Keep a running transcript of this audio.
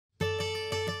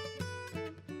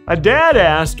A dad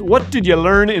asked, "What did you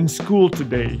learn in school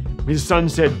today?" His son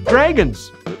said,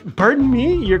 "Dragons." "Pardon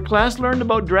me? Your class learned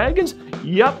about dragons?"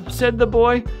 "Yup," said the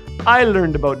boy. "I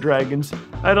learned about dragons.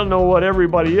 I don't know what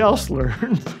everybody else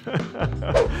learned."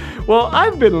 Well,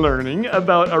 I've been learning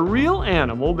about a real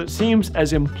animal that seems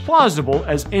as implausible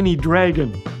as any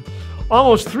dragon.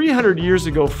 Almost 300 years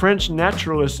ago, French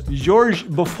naturalist Georges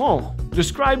Buffon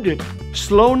described it.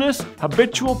 Slowness,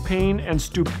 habitual pain, and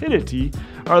stupidity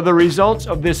are the results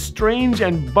of this strange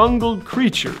and bungled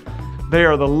creature. They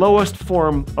are the lowest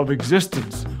form of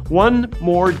existence. One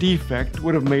more defect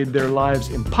would have made their lives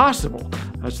impossible.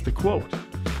 That's the quote.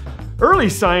 Early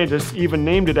scientists even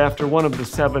named it after one of the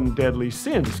 7 deadly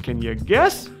sins. Can you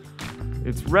guess?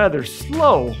 It's rather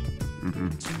slow.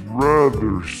 It's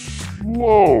rather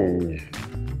slow.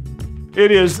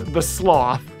 It is the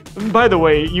sloth. And by the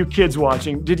way, you kids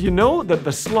watching, did you know that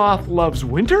the sloth loves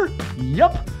winter?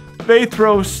 Yup. They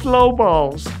throw slow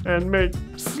balls and make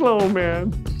slow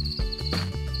man.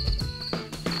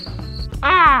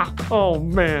 Ah! Oh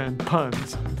man,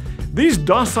 puns. These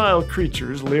docile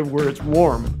creatures live where it's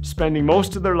warm, spending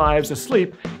most of their lives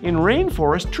asleep in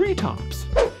rainforest treetops.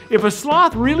 If a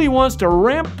sloth really wants to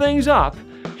ramp things up,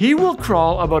 he will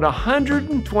crawl about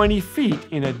 120 feet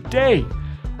in a day.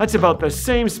 That's about the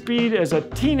same speed as a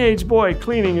teenage boy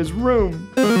cleaning his room.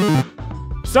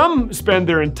 Some spend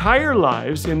their entire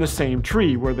lives in the same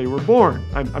tree where they were born.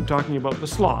 I'm talking about the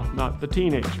sloth, not the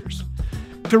teenagers.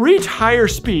 To reach higher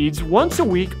speeds, once a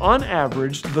week on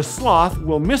average, the sloth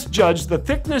will misjudge the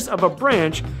thickness of a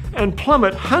branch and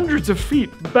plummet hundreds of feet,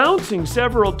 bouncing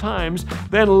several times,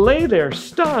 then lay there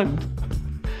stunned.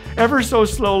 Ever so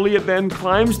slowly, it then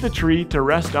climbs the tree to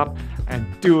rest up and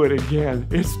do it again.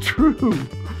 It's true.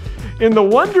 In the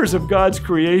wonders of God's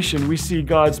creation, we see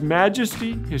God's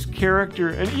majesty, His character,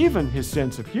 and even His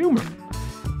sense of humor.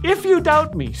 If you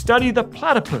doubt me, study the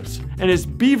platypus and his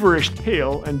beaverish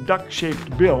tail and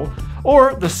duck-shaped bill,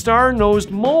 or the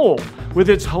star-nosed mole with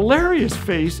its hilarious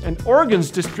face and organs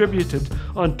distributed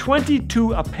on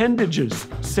 22 appendages.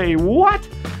 Say what?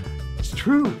 It's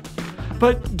true.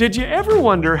 But did you ever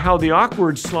wonder how the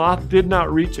awkward sloth did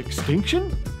not reach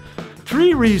extinction?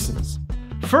 3 reasons.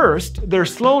 First, their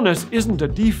slowness isn't a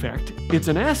defect, it's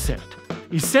an asset,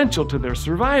 essential to their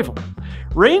survival.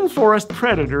 Rainforest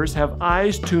predators have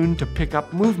eyes tuned to pick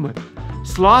up movement.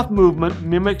 Sloth movement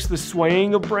mimics the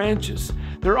swaying of branches.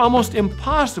 They're almost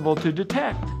impossible to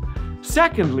detect.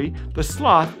 Secondly, the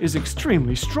sloth is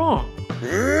extremely strong.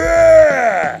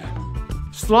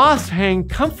 Sloths hang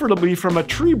comfortably from a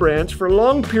tree branch for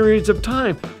long periods of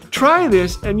time. Try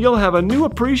this and you'll have a new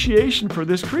appreciation for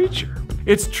this creature.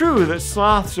 It's true that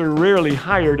sloths are rarely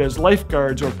hired as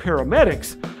lifeguards or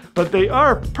paramedics, but they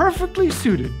are perfectly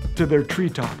suited to their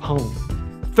treetop home.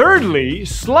 Thirdly,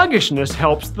 sluggishness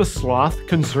helps the sloth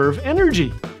conserve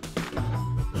energy.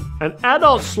 An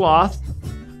adult sloth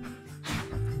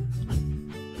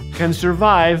can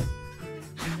survive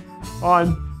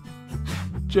on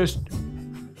just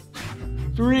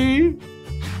 3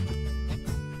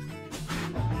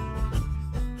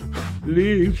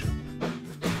 leaves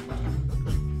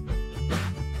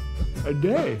a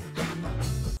day.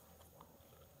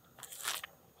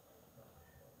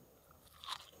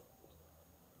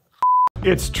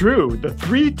 It's true, the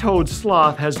 3-toed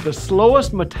sloth has the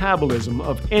slowest metabolism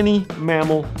of any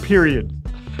mammal, period.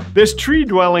 This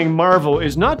tree-dwelling marvel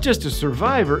is not just a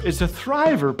survivor, it's a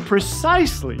thriver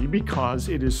precisely because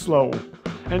it is slow.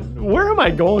 And where am I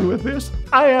going with this?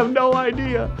 I have no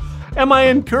idea. Am I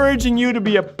encouraging you to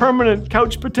be a permanent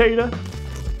couch potato?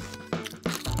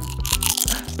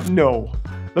 No.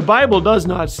 The Bible does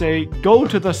not say, "Go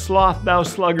to the sloth, thou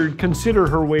sluggard, consider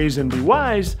her ways and be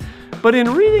wise." But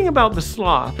in reading about the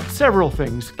sloth, several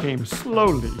things came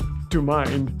slowly to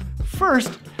mind.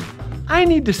 First, I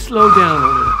need to slow down a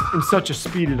little in such a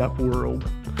speeded-up world.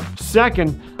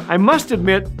 Second, I must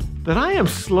admit that I am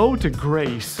slow to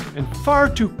grace and far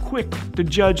too quick to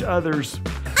judge others.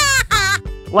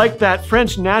 Like that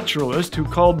French naturalist who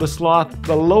called the sloth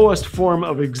the lowest form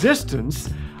of existence,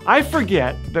 I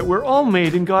forget that we're all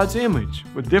made in God's image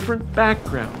with different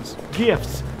backgrounds,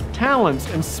 gifts, talents,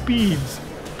 and speeds.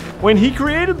 When He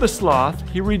created the sloth,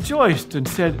 He rejoiced and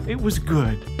said it was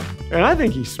good. And I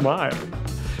think He smiled.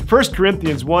 1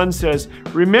 Corinthians 1 says,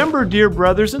 "Remember, dear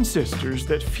brothers and sisters,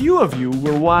 that few of you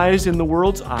were wise in the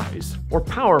world's eyes, or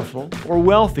powerful, or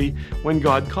wealthy when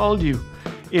God called you.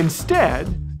 Instead,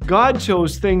 God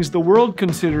chose things the world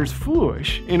considers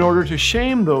foolish in order to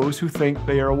shame those who think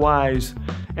they are wise.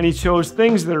 And He chose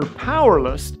things that are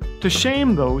powerless to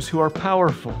shame those who are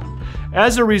powerful.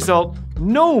 As a result,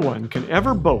 no one can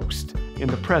ever boast in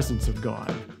the presence of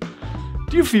God."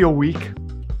 Do you feel weak?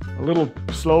 A little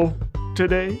slow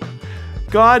today?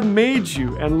 God made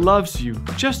you and loves you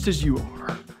just as you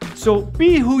are. So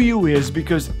be who you is,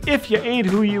 because if you ain't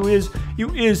who you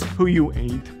is who you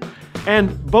ain't.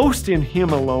 And boast in him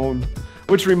alone.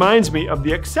 Which reminds me of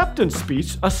the acceptance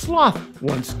speech a sloth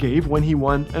once gave when he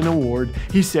won an award.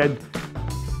 He said,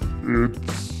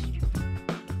 It's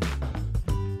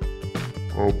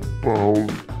about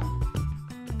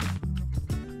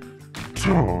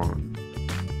time.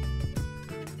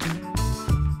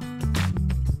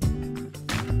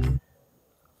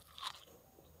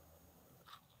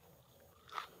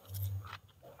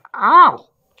 ow!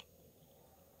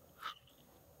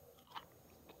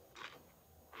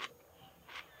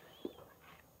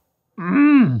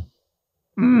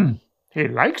 He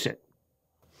likes it.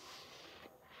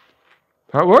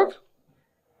 That work?